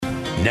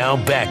Now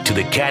back to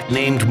the Cat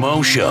Named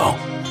Mo Show.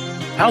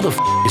 How the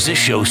is this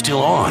show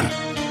still on?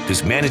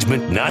 Does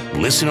management not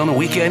listen on the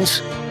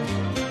weekends?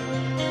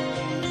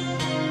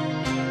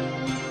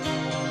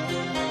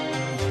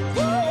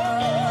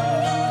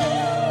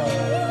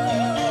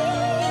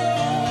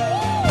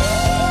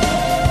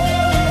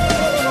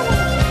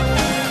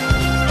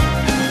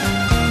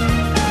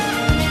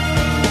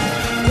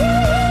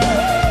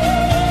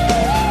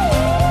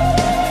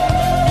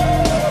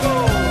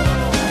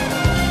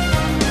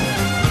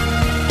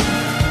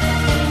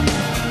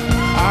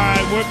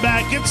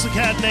 It's the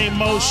Cat Named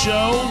Mo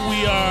Show.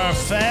 We are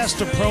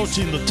fast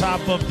approaching the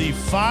top of the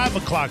 5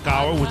 o'clock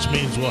hour, which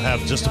means we'll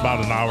have just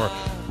about an hour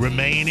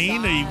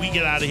remaining. We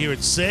get out of here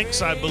at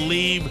 6. I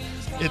believe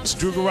it's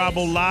Drew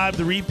Garabo Live,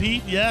 the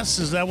repeat. Yes?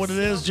 Is that what it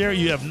is, Jerry?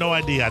 You have no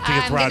idea. I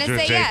think it's Roger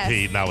and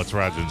JP. Yes. No, it's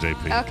Roger and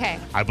JP. Okay.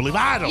 I believe.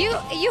 I don't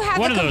know. You have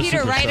one the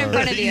computer right in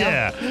front of you.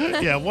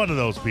 Yeah, one of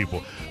those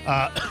people.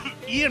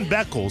 Ian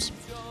Beckles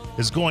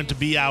is going to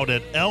be out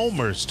at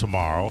Elmer's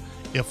tomorrow.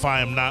 If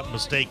I am not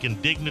mistaken,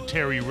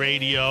 Dignitary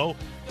Radio.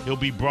 He'll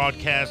be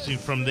broadcasting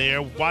from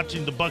there,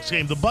 watching the Bucks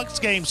game. The Bucks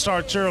game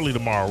starts early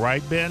tomorrow,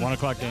 right, Ben? 1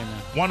 o'clock game,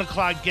 man. 1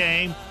 o'clock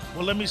game.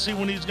 Well, let me see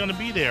when he's going to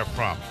be there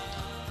from.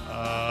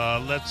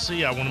 Let's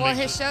see. I want to. Well,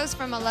 his show's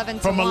from 11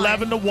 to 1. From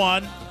 11 to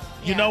 1. You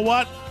Yeah. know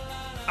what?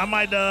 I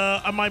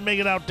might make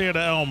it out there to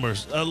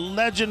Elmer's.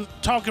 Legend,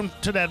 talking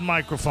to that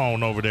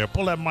microphone over there.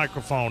 Pull that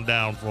microphone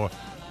down for.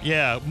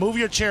 Yeah, move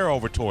your chair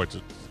over towards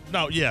it.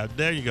 No, yeah,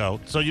 there you go.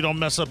 So you don't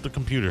mess up the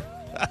computer.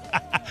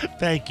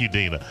 Thank you,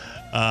 Dina.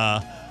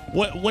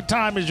 What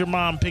time is your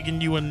mom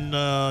picking you and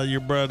your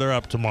brother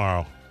up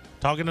tomorrow?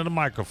 Talking to the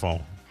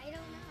microphone. I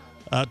don't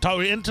know. Talk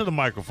into the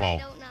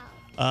microphone.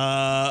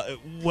 I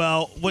don't know.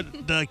 Well,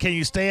 can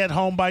you stay at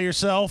home by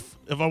yourself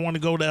if I want to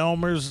go to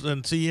Elmer's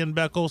and see Ian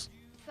Beckles?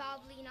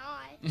 Probably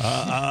not.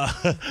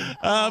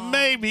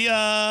 Maybe.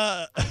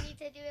 I need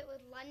to do it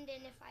with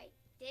London if I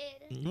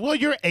did. Well,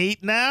 you're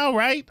 8 now,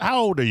 right? How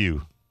old are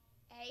you?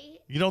 8?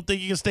 You don't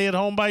think you can stay at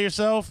home by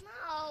yourself? No.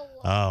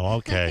 Oh,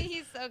 okay.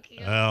 He's so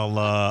cute. Well,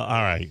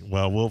 all right.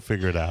 Well, we'll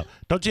figure it out.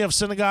 Don't you have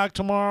synagogue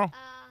tomorrow?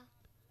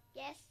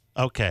 Yes.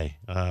 Okay.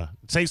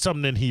 Say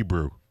something in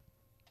Hebrew.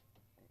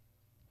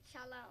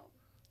 Shalom.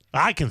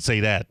 I can say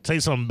that. Say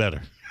something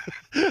better.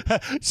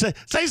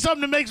 say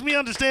something that makes me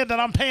understand that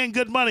I'm paying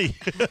good money.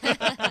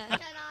 Shana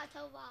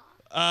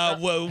Tova.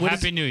 What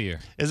Happy New Year.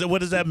 is it?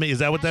 What does that mean? Is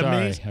that what that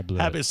Sorry, means? I blew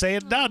Happy. it. Say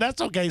it. No,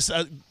 that's okay.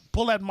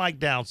 Pull that mic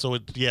down so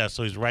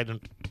so he's right in.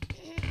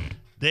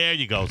 There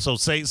you go. So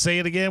say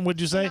it again. What'd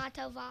you say? Shana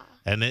Tova.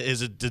 And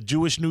is it the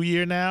Jewish New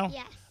Year now?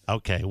 Yes.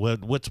 Okay.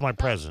 What's my Well,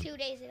 present? 2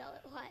 days ago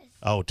it was.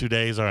 Oh, 2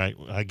 days. All right.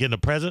 I getting a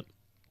present?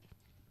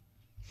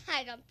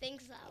 I don't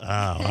think so. Oh,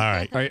 all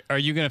right. Are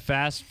you going to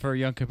fast for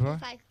Yom Kippur?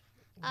 If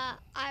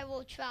I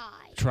will try.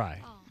 Try.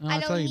 Oh, I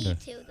that's all don't you need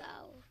do. to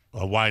though.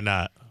 Well, why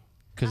not?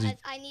 Because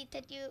I need to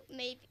do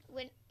maybe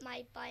when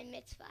my bar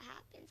mitzvah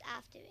happens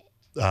after it.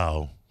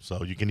 Oh,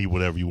 so you can eat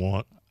whatever you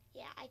want.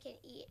 Yeah, I can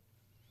eat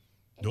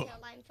No. until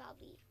I'm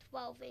probably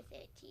 12 or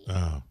 13.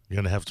 Oh, you're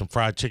gonna have some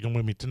fried chicken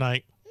with me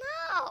tonight?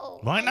 No.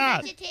 Why I'm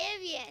not?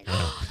 vegetarian.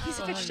 He's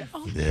a vegetarian.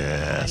 Oh,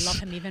 Yes. I love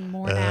him even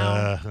more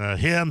now.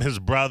 Him, his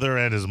brother,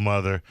 and his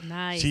mother.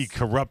 Nice. She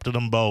corrupted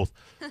them both.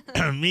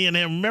 Me and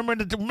him.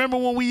 Remember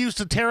when we used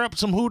to tear up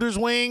some Hooters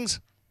wings?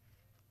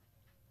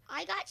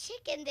 I got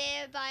chicken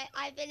there, but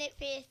I've been it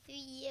for 3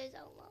 years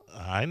almost.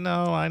 I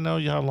know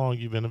how long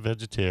you've been a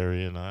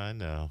vegetarian. I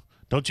know.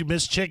 Don't you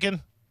miss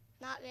chicken?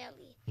 Not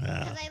really. Ah.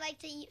 Because I like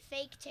to eat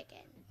fake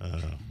chicken.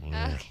 Well,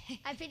 Okay.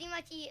 I pretty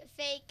much eat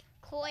fake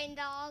corn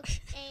dogs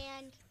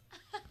and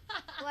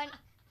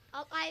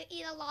I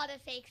eat a lot of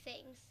fake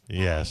things.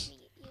 Yes.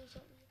 Meat,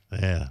 usually.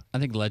 yeah. I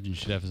think Legend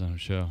should have his own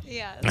show.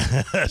 Yeah.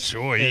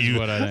 Sure. Is You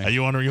what I think.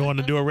 you want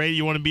to do a radio?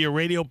 You want to be a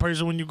radio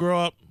person when you grow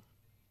up?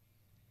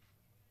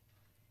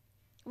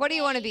 What do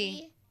you want to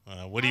be?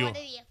 What do you? I want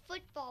to be a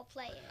football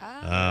player. Oh,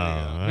 Who's your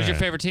all right.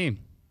 favorite team?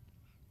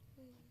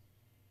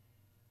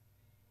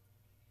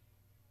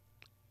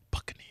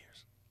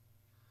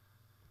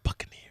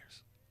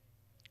 Buccaneers.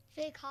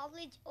 For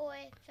college or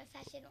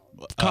professional?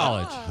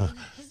 College.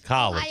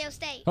 College. Ohio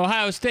State.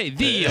 Ohio State.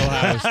 The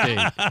Ohio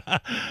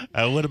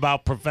State. What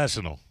about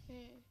professional?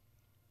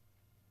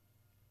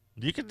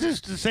 You can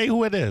just say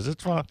who it is.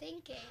 It's fine.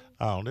 Thinking.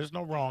 Oh, there's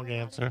no wrong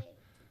answer.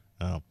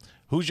 Oh.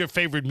 Who's your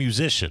favorite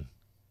musician?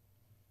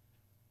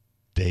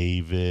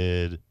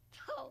 David.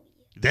 Oh,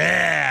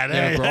 Yeah, there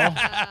Yeah, you- bro.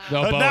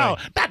 No, no,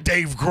 Bowie. not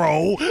Dave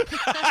Grohl. I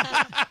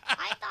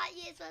thought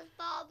yours was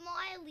Bob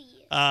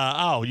Marley.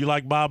 Oh, you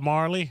like Bob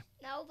Marley?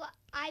 No, but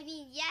I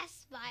mean,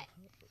 yes, but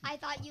I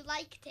thought you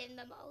liked him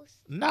the most.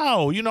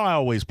 No, you know I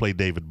always play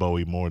David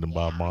Bowie more than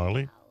Bob Yeah, I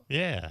Marley. know.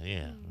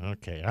 Yeah.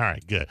 Okay. All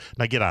right. Good.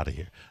 Now get out of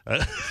here.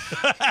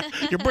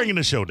 You're bringing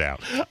the show down.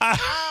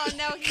 Oh,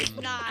 no, he's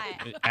not.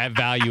 At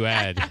value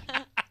add.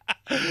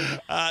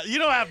 You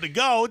don't have to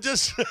go.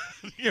 Just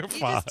you're You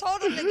fine. just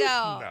told him to go.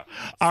 No.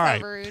 All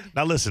right. rude.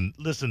 Now listen,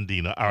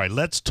 Dina. All right,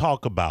 let's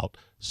talk about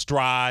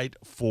Stride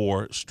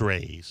for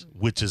Strays,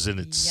 which is in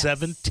its Yes.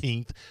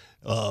 17th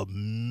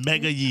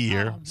mega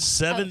year.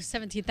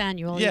 17th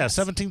annual. Yeah, yes.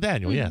 17th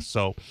annual. Yes.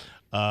 So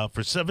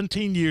for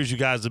 17 years, you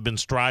guys have been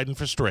striding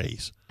for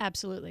strays.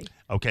 Absolutely.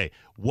 Okay.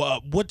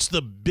 What's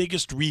the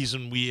biggest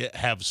reason we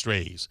have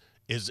strays?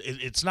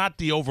 It's not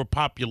the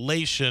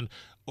overpopulation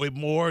or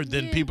more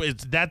than people.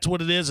 That's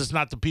what it is. It's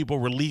not the people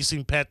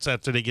releasing pets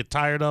after they get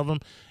tired of them.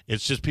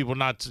 It's just people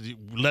not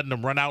letting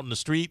them run out in the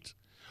streets.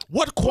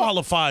 What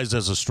qualifies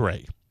as a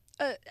stray?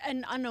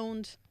 An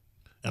unowned.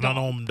 An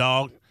unowned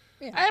dog?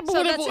 Yeah. but So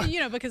what if-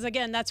 that's because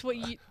again, that's what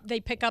they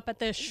pick up at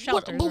the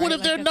shelters. But what right?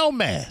 if they're Like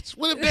nomads?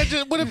 What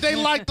if they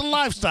like the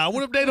lifestyle?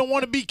 What if they don't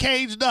want to be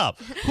caged up?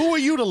 Who are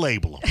you to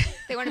label them?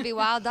 They want to be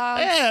wild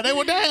dogs. Yeah,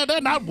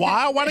 they're not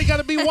wild. Why they got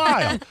to be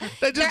wild?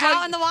 They're They're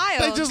out in the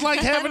wild. They just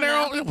like having their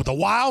own with the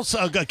wild.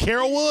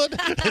 Carolwood.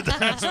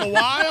 That's the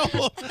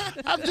wild.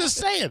 I'm just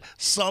saying.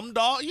 Some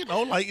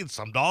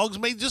some dogs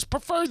may just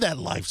prefer that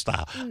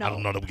lifestyle. No. I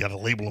don't know that we got to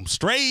label them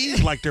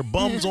strays like they're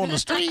bums on the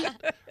street,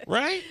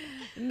 right?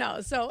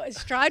 No, so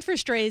Stride for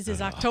Strays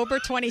is October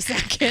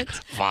 22nd.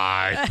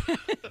 Fine.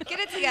 Get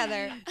it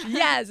together.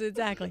 Yes,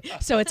 exactly.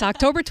 So it's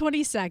October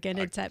 22nd.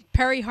 It's at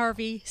Perry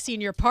Harvey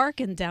Senior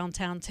Park in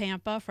downtown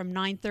Tampa from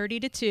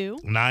 9:30 to 2.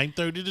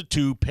 9:30 to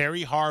 2.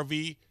 Perry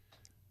Harvey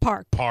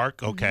Park.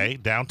 Okay,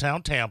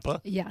 downtown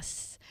Tampa.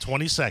 Yes.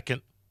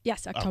 22nd.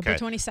 Yes, October Okay,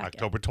 22nd.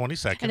 October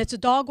 22nd. And it's a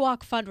dog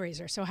walk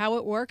fundraiser. So how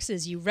it works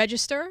is you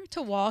register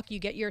to walk, you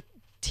get your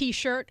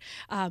T-shirt.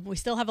 We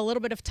still have a little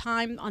bit of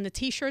time on the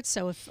T-shirts,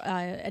 so if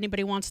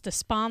anybody wants to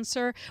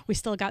sponsor, we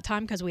still got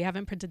time because we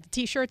haven't printed the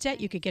T-shirts yet.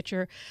 You could get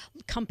your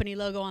company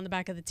logo on the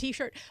back of the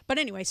T-shirt. But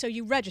anyway, so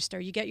you register,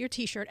 you get your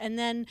T-shirt, and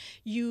then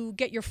you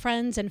get your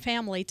friends and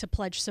family to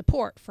pledge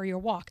support for your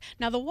walk.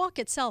 Now, the walk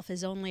itself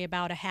is only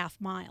about a half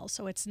mile,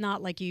 so it's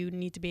not like you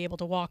need to be able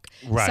to walk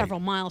Right. several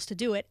miles to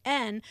do it.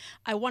 And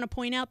I want to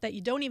point out that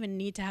you don't even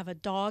need to have a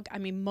dog. I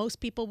mean,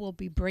 most people will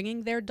be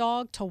bringing their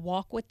dog to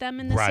walk with them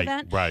in this Right,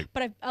 event. right.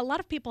 But a lot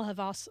of people have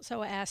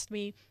also asked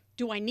me,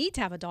 do I need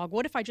to have a dog?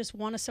 What if I just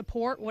want to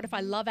support? What if I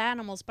love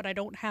animals but I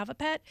don't have a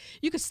pet?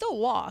 You could still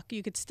walk.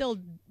 You could still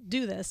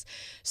do this.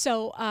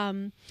 So,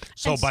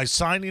 So by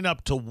signing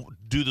up to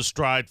do the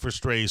Stride for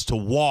Strays to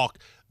walk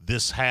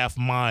this half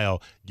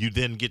mile, you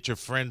then get your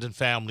friends and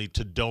family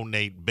to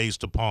donate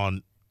based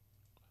upon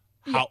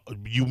how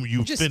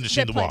you just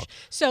finishing the their walk.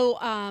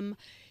 pledge.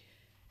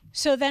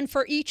 So then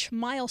for each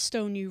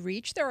milestone you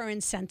reach, there are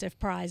incentive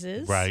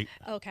prizes. Right.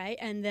 Okay.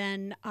 And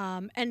then,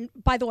 and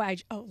by the way,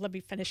 let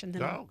me finish and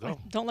then Go.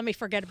 don't let me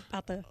forget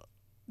about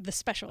the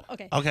special.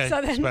 Okay. Okay,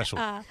 So then, special.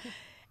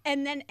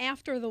 And then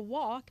after the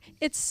walk,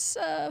 it's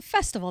a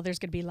festival. There's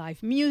going to be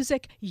live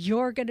music.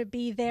 You're going to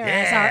be there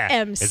as our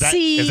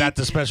MC. Is that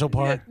the special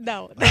part?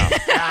 No.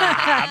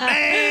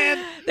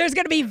 Man. There's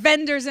going to be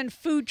vendors and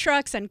food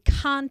trucks and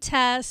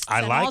contests I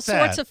and like all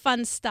sorts that. of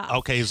fun stuff.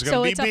 Okay, is there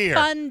gonna be it's beer? a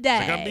fun day.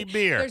 Is there gonna be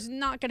beer? There's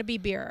not going to be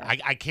beer.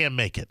 I can't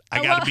make it.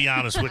 I got to be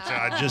honest with you.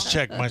 I just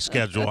checked my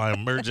schedule. I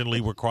am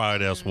urgently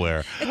required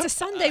elsewhere. It's a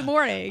Sunday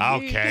morning.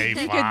 Okay, you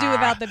could do fine.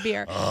 without the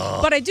beer.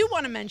 But I do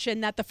want to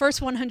mention that the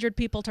first 100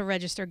 people to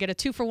register get a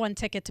 2-for-1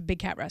 ticket to Big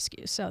Cat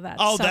Rescue. So that's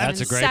Oh, some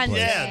that's a great place. incentive.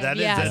 Yeah, that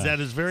is Yes. that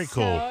is very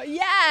cool. So,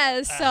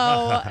 yeah.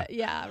 So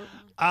yeah.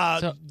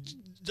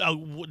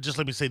 Just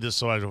let me say this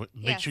so I don't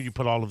make Yes. sure you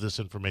put all of this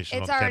information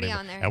It's on already Kenny.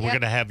 on there, And we're yep.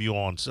 going to have you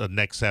on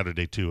next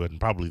Saturday too, and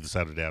probably the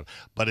Saturday after.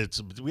 But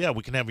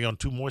we can have you on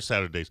 2 more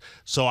Saturdays.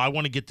 So I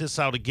want to get this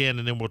out again,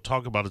 and then we'll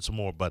talk about it some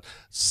more. But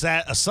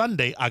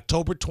Sunday,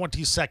 October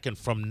 22nd,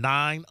 from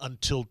 9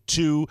 until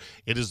 2,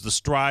 it is the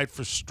Stride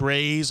for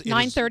Strays.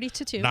 9:30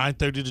 to 2.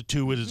 9:30 to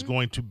 2. It is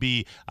going to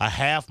be a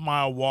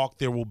half-mile walk.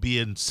 There will be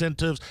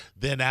incentives.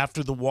 Then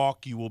after the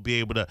walk, you will be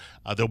able to.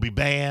 There'll be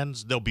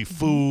bands. There'll be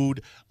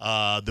food.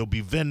 There'll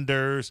be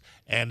vendors,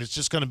 and it's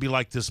just going to be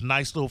like this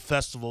nice little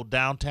festival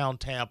downtown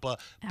Tampa.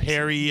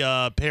 Perry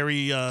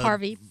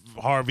Harvey.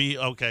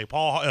 Okay,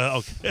 Paul.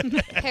 Okay.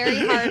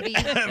 Perry Harvey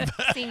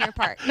Senior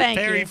Park. Thank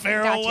Perry you.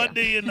 Farrell, Gotcha. wasn't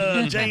he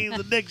in Jane's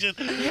Addiction?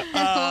 Oh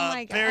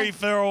my God. Perry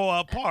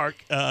Farrell Park.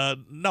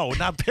 No,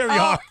 not Perry Oh,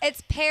 Harvey.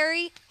 it's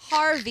Perry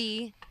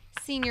Harvey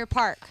Senior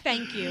Park.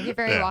 Thank you. You're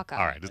very welcome.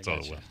 All right, it's on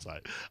the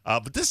website.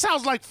 But this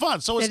sounds like fun.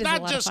 So it's It is a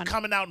not lot of just fun.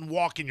 coming out and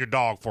walking your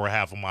dog for a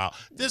half a mile.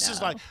 This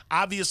is like,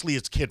 obviously,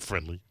 it's kid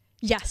friendly.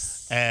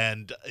 Yes.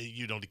 And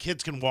the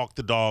kids can walk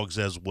the dogs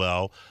as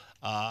well.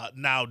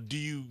 Now, do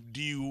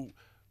you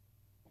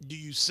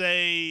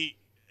say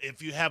if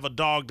you have a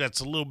dog that's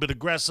a little bit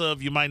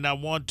aggressive, you might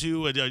not want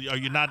to? Are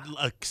you not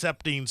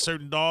accepting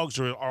certain dogs,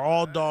 or are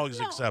all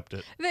dogs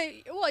accepted?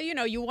 Well,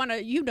 you want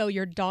to,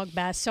 your dog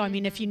best. So, I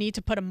mean, if you need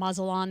to put a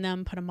muzzle on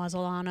them, put a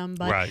muzzle on them.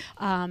 But, Right.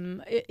 I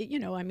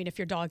mean, if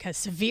your dog has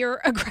severe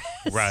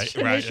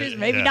aggression Right, issues,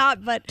 maybe yeah.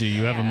 not. But Do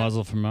you have a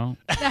muzzle for Mo?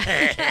 No,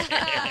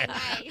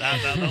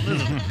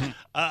 listen.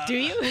 do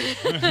you?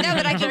 No,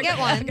 but I can get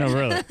one. No,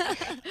 really.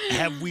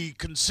 Have we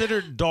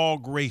considered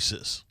dog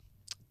races?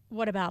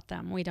 What about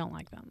them? We don't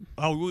like them.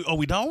 Oh,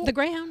 we don't? The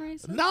Greyhound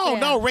races? No, Yeah.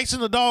 no, racing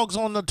the dogs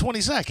on the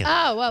 22nd.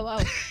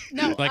 Oh.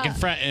 No. Like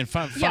fun and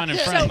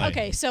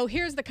friendly. So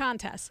here's the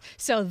contest.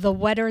 So the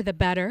wetter, the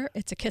better.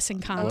 It's a kissing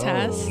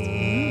contest.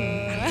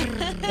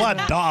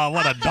 What dog?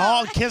 What a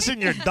dog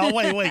kissing your dog?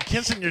 Wait,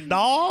 kissing your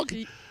dog?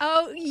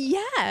 Oh,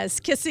 yes,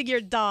 kissing your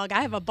dog.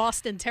 I have a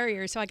Boston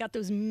Terrier, so I got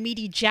those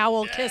meaty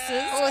jowl kisses.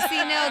 Well, see,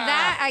 no,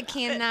 that I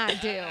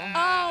cannot do.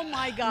 Oh,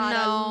 my God.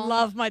 No. I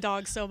love my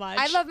dog so much.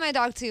 I love my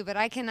dog too, but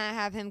I cannot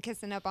have him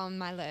kissing up on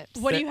my lips.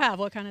 What do you have?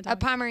 What kind of A dog?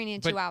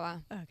 Pomeranian But- Chihuahua.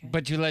 Okay.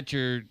 But you let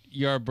your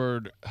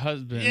Yardbird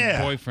husband,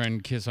 Yeah.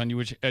 boyfriend kiss on you,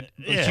 which a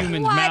Yeah.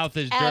 human's mouth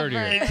is dirtier.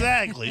 Whatever.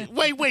 Exactly.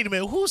 Wait a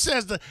minute. Who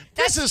says that?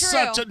 This That's is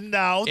true. such a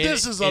no.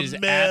 This is a It is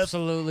myth.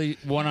 absolutely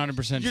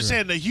 100% You're true.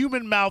 saying the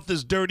human mouth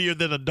is dirtier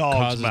than a dog's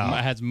Causes, mouth.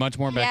 has much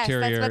more Yes,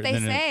 bacteria that's what they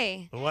than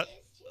say. What?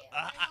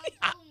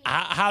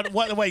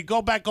 Wait,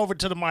 go back over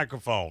to the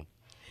microphone.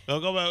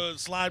 Go back,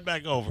 slide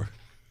back over.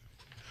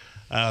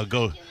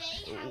 Go.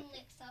 Greyhound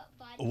licks a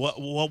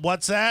bunch.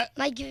 What's that?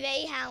 My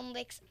greyhound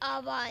licks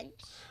a bunch.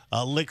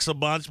 Licks a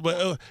bunch.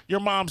 But your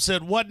mom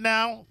said what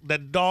now?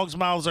 That dogs'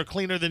 mouths are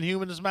cleaner than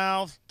humans'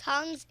 mouths?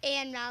 Tongues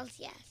and mouths,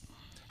 yes.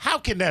 How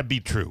can that be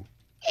true?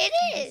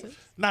 It is.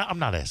 No, I'm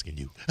not asking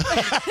you.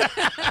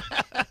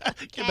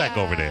 Get back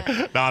over there.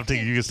 No, I'm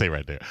thinking you can stay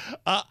right there.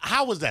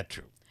 How was that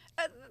true?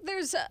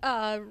 There's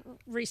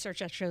research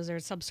that shows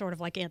there's some sort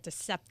of like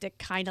antiseptic,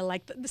 kind of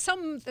like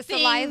some The thing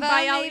saliva,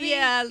 maybe?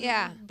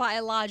 yeah,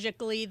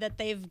 biologically that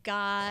they've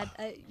got.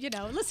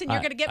 Listen, you're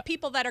going to get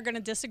people that are going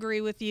to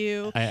disagree with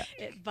you.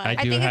 But I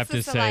do think have it's to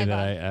the say saliva.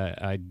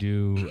 that I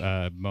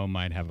do. Mo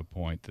might have a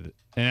point.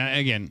 And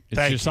again, it's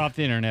Thank just you. off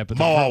the internet. But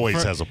Mo the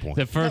always has a point.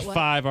 The first what?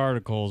 5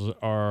 articles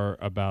are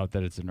about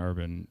that it's an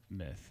urban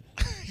myth.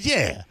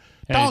 Yeah.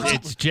 And Dogs,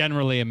 it's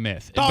generally a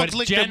myth. Dogs But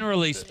lick their-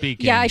 generally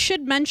speaking. yeah, I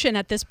should mention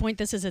at this point,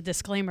 this is a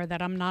disclaimer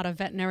that I'm not a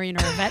veterinarian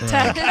or a vet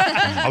tech.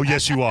 oh,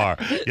 yes, you are.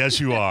 Yes,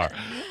 you are.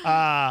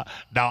 Now,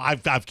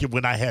 I've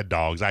when I had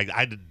dogs,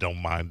 I don't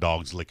mind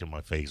dogs licking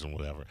my face and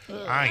whatever.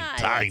 I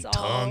ain't that's all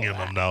tonguing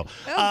them, though.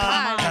 Oh,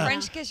 God.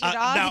 French kiss your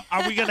dog? Now,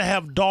 are we going to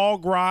have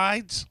dog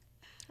rides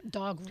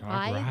Dog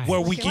rides. rides. where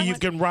you What?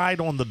 can ride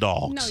on the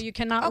dogs? No, you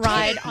cannot Okay,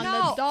 ride on no.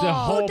 the dog. The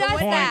whole Who does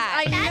point-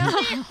 that?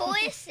 That's what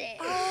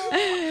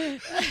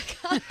horses.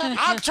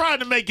 I'm trying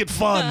to make it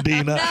fun,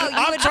 Dina.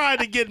 I'm trying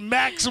to get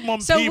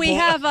maximum So people. we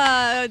have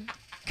a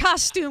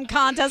costume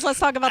contest. Let's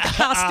talk about the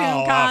costume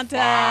Oh,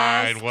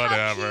 contest. fine,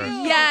 whatever.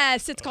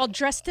 Yes, it's called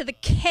Dress to the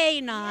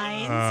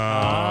Canines.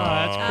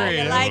 that's You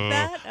creative. like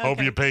that? Hope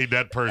Okay. you paid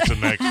that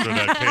person extra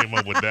that came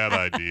up with that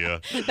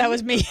idea. That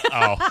was me.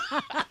 Oh,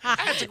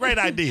 that's a great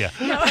idea.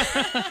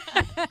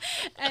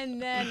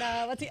 And then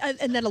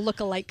and then a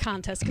look-alike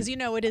contest because it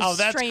is Oh,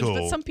 that's strange, cool.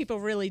 but some people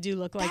really do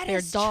look like That they're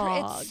is true.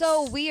 dogs. It's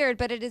so weird,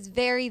 but it is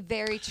very,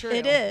 very true.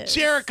 It is.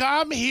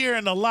 Jerica, I'm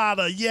hearing a lot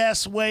of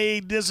yes,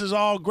 Wade. This is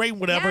all great,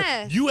 whatever.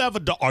 Yes. You have a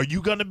dog. Are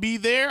you going to be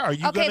there? Are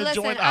you Okay, going to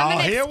listen, join? I'm Oh,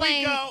 gonna here we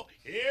explain- go.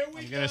 Here we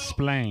I'm go. going to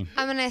explain.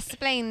 I'm going to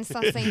explain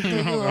something to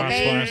you, Gonna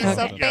okay? explain So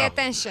something. pay Yeah.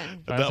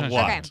 attention. About Okay.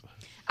 what? Okay.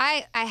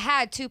 I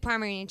had 2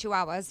 Pomeranian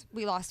Chihuahuas.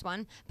 We lost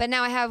one, but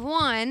now I have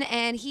one,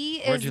 and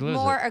he Where'd is you lose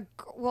more. it?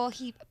 Well,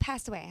 he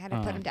passed away. I had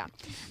to put him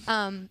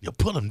down. You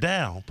put him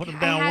down. Put him I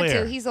down had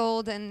where? to. He's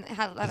old and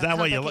had a lot Is of that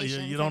why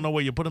complications. you don't know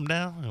where you put him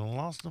down? You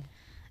lost him?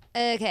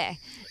 Okay.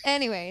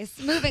 Anyways,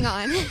 moving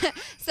on.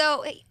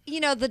 So,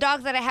 the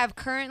dog that I have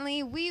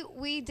currently,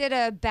 we did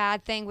a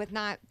bad thing with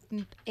not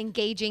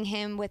engaging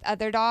him with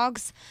other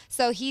dogs.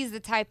 So he's the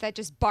type that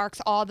just barks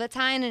all the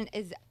time and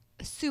is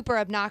super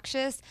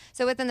obnoxious.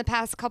 So within the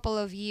past couple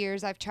of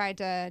years, I've tried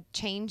to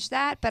change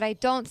that, but I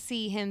don't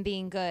see him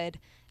being good.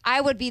 I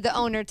would be the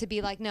owner to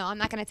be like, no, I'm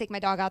not going to take my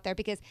dog out there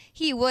because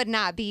he would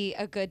not be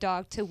a good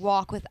dog to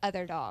walk with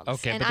other dogs.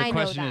 Okay, and but the I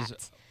question know is,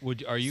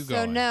 that. are you So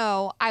going?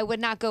 no, I would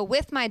not go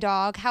with my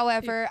dog.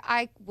 However,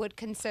 I would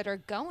consider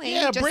going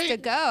just to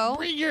go.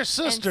 Bring your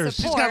sisters.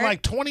 She's got support.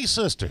 like 20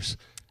 sisters.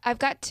 I've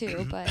got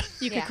 2, but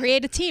You yeah. could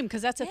create a team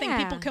because that's the thing.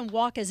 People Yeah. can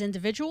walk as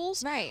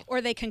individuals, Right.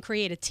 or they can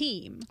create a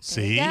team.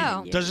 See?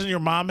 go. Does your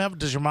mom have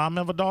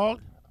a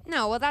dog?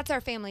 No, well, that's our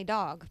family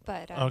dog,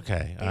 but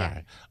Okay, all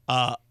yeah.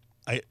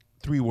 right.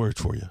 3 words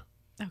for you.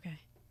 Okay.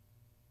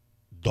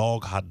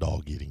 Dog hot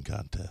dog eating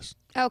contest.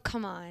 Oh,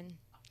 come on.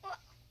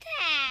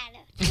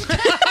 Dad.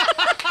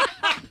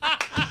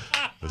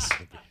 Listen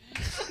to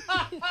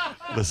me.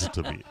 Listen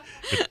to me.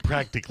 It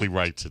practically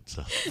writes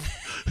itself.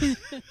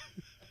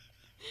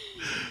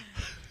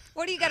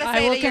 What do you got to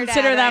say I will to your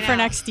consider dad that right for now?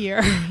 next year.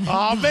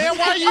 Oh man,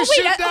 why you Oh,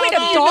 shoot wait, down wait, a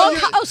all dog?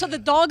 the- Oh, so the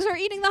dogs are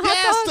eating the hot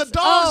Yes, dogs? the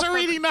dogs Oh, are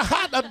eating the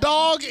hot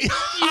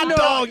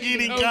dog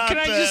eating contest. Can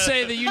I just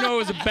say that it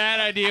was a bad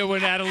idea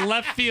when out of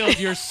left field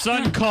your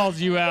son calls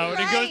you out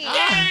and goes,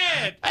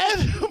 Right.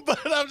 Dad! But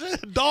I'm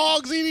just,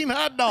 dogs eating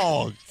hot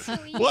dogs.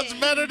 What's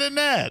better than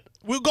that?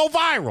 We'll go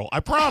viral. I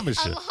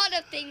promise A you. lot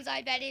of things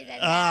are better than that.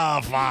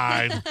 Ah,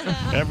 fine.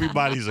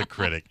 Everybody's a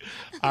critic.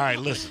 All right,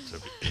 listen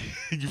to me.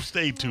 You've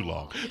stayed too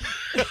long.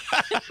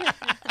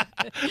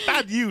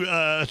 Not you,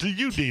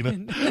 you, Dina.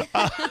 Your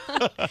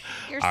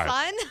All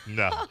right. son?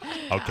 No.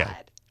 Okay.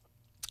 God.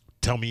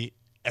 Tell me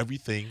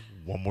everything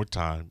one more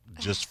time,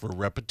 just for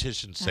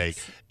repetition's sake.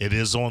 Yes. It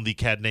is on the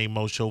Cat Named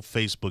Mo Show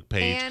Facebook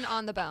page. And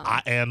on the bone.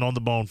 And on the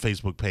Bone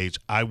Facebook page.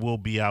 I will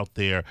be out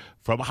there.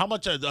 From how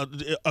much a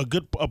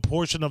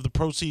portion of the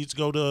proceeds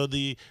go to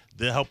the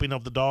helping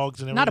of the dogs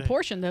and everything? Not a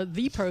portion,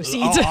 the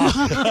proceeds.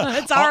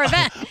 It's our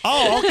event.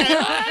 Oh, okay.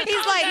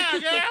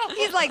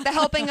 he's like the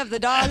helping of the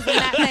dogs and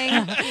that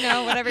thing,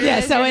 whatever Yeah,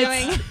 it is so you're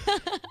it's doing.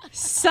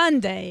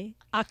 Sunday,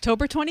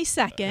 October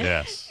 22nd.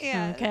 Yes.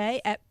 Yeah.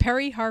 Okay, at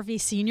Perry Harvey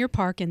Senior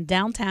Park in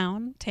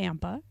downtown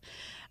Tampa.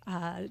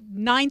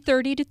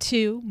 9:30 to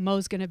 2.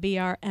 Mo's going to be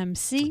our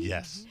MC.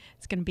 Yes.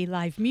 It's going to be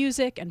live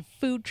music and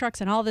food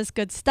trucks and all this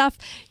good stuff.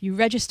 You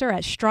register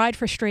at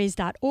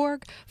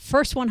strideforstrays.org.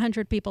 First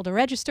 100 people to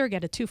register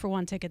get a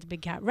 2-for-1 ticket to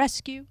Big Cat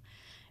Rescue.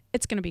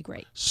 It's going to be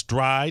great.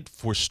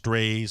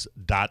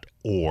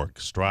 StrideForStrays.org.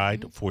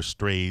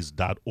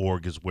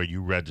 StrideForStrays.org is where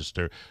you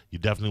register. You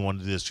definitely want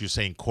to do this. You're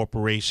saying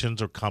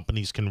corporations or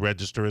companies can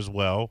register as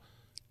well?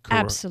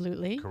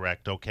 Absolutely.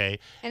 Correct. Okay.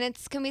 And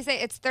can we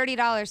say it's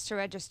 $30 to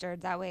register?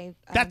 That way,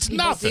 That's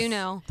people nothing. do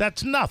know.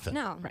 That's nothing.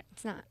 No,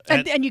 it's not.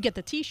 And you get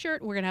the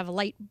T-shirt. We're going to have a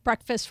light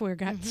breakfast. We're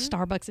going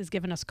Starbucks is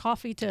giving us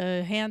coffee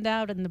to hand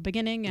out in the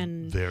beginning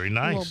and Very a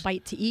nice. little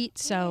bite to eat.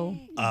 So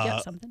you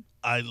get something.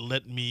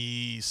 Let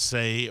me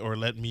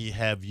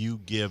have you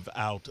give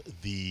out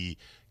the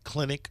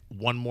clinic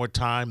one more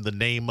time, the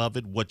name of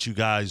it, what you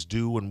guys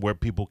do, and where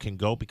people can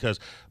go, because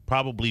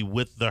probably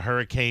with the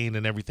hurricane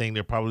and everything,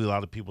 there are probably a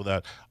lot of people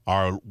that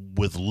are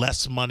with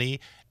less money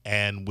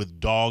and with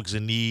dogs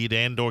in need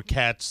and or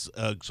cats.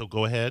 So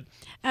go ahead.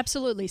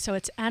 Absolutely. So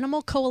it's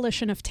Animal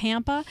Coalition of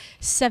Tampa,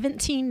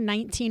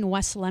 1719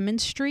 West Lemon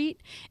Street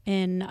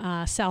in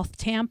South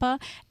Tampa.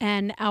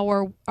 And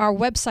our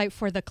website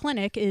for the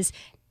clinic is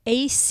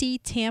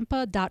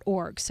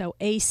actampa.org. So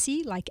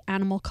AC, like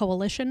Animal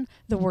Coalition,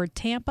 the word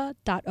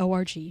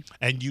Tampa.org.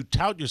 And you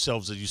tout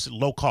yourselves as you said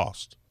low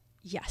cost.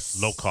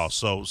 Yes. Low cost.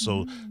 So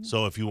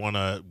if you want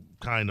to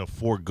kind of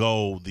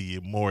forego the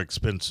more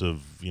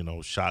expensive,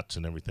 shots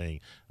and everything,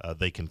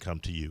 they can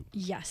come to you.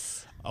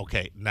 Yes.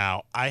 Okay.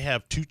 Now I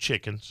have 2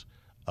 chickens,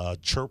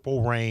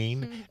 Chirple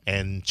Rain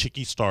and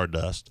Chicky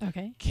Stardust.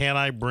 Okay. Can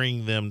I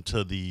bring them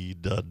to the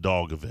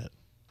dog event?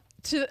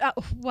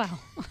 Well,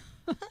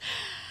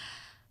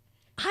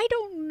 I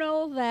don't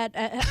know that.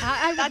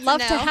 I would That's a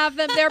love to no. have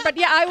them there, but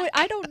yeah,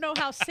 I don't know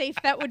how safe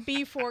that would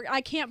be for.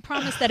 I can't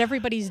promise that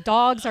everybody's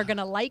dogs are going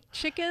to like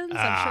chickens.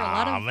 I'm sure a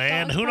lot of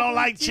man, dogs who don't probably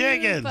like do,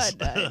 chickens?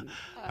 But,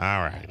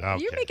 All right.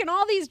 Okay. you're making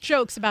all these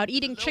jokes about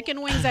eating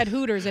chicken wings at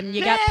Hooters, and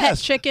you got pet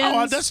chickens.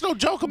 Oh, that's no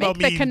joke about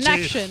me Make the eating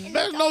connection. chicken.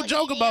 There's no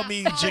joke about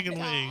me eating chicken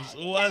wings.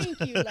 What? Thank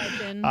you,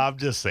 legend. I'm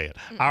just saying.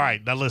 All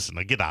right, now listen,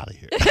 now get out of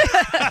here.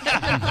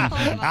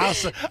 I'll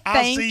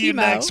Thank see you, you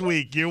Mo. next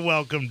week. You're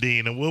welcome,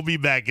 Dean, and we'll be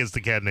back. It's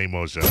the Cat Named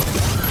Mo Show.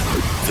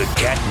 The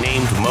Cat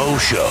Named Mo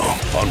Show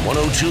on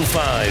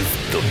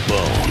 102.5 The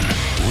Bone.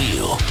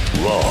 Real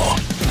Raw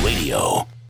Radio.